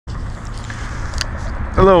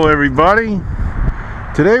Hello everybody.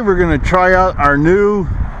 Today we're going to try out our new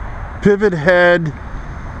Pivothead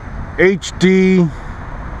HD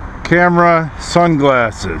camera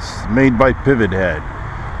sunglasses made by Pivothead.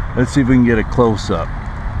 Let's see if we can get a close-up.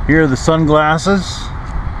 Here are the sunglasses,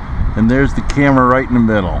 and there's the camera right in the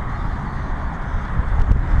middle.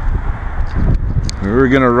 We're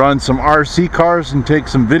going to run some RC cars and take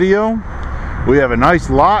some video. We have a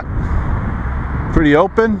nice lot, pretty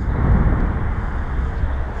open,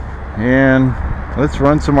 and let's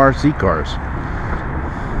run some RC cars.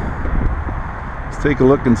 Let's take a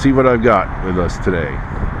look and see what I've got with us today.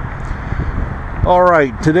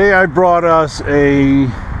 Alright, today I brought us a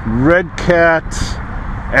Redcat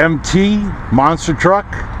MT monster truck.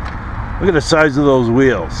 Look at the size of those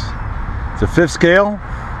wheels. It's a 5th scale.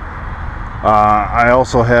 I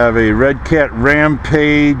also have a Redcat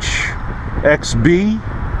Rampage XB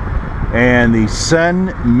and the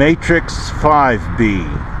Sen Matrix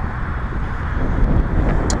 5B.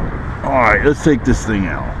 Alright, let's take this thing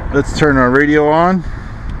out. Let's turn our radio on.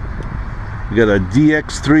 We got a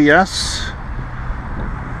DX3S,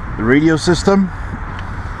 the radio system.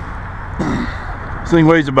 This thing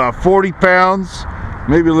weighs about 40 pounds,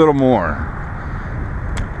 maybe a little more.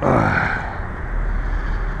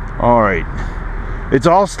 Alright, it's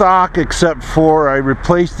all stock except for I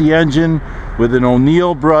replaced the engine with an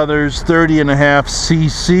Oniel Brothers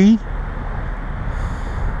 30.5cc.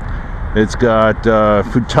 It's got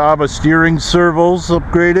Futaba steering servos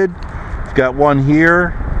upgraded. It's got one here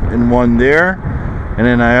and one there, and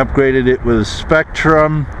then I upgraded it with a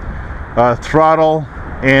Spektrum throttle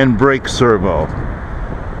and brake servo.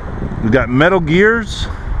 We've got metal gears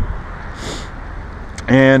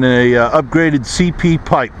and a upgraded CP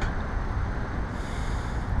pipe.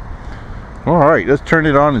 Alright, let's turn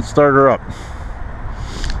it on and start her up.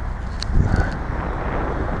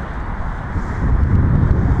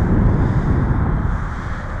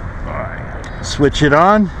 Alright, switch it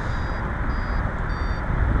on.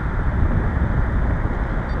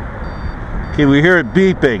 Okay, we hear it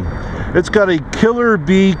beeping. It's got a Killer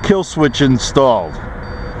Bee kill switch installed.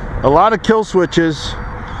 A lot of kill switches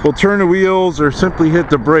will turn the wheels or simply hit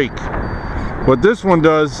the brake. What this one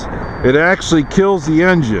does, it actually kills the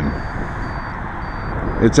engine.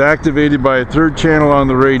 It's activated by a 3rd channel on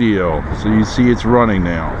the radio, so you see it's running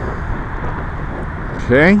now.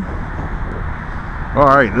 Okay.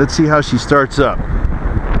 Alright, let's see how she starts up.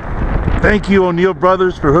 Thank you, Oniel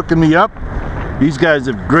Brothers, for hooking me up. These guys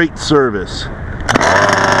have great service.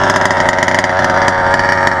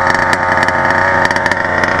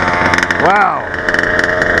 Wow.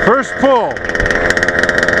 First pull.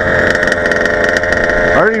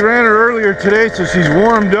 I already ran her earlier today, so she's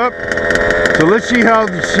warmed up. So let's see how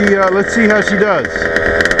she does.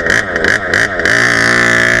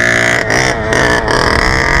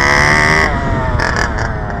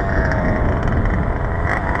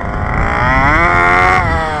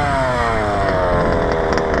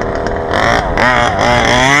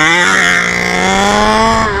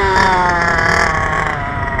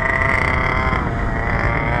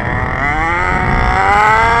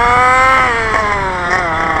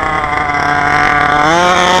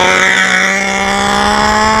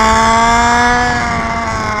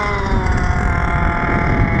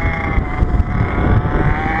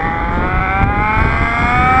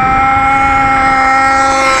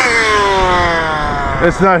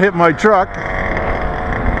 Let's not hit my truck.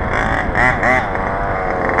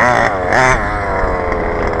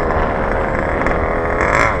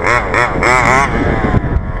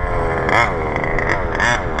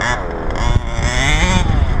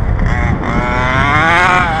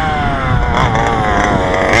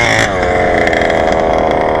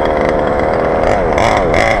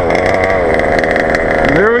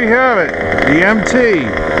 There we have it, the MT.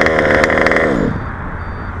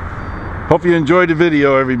 Hope you enjoyed the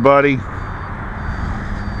video, everybody.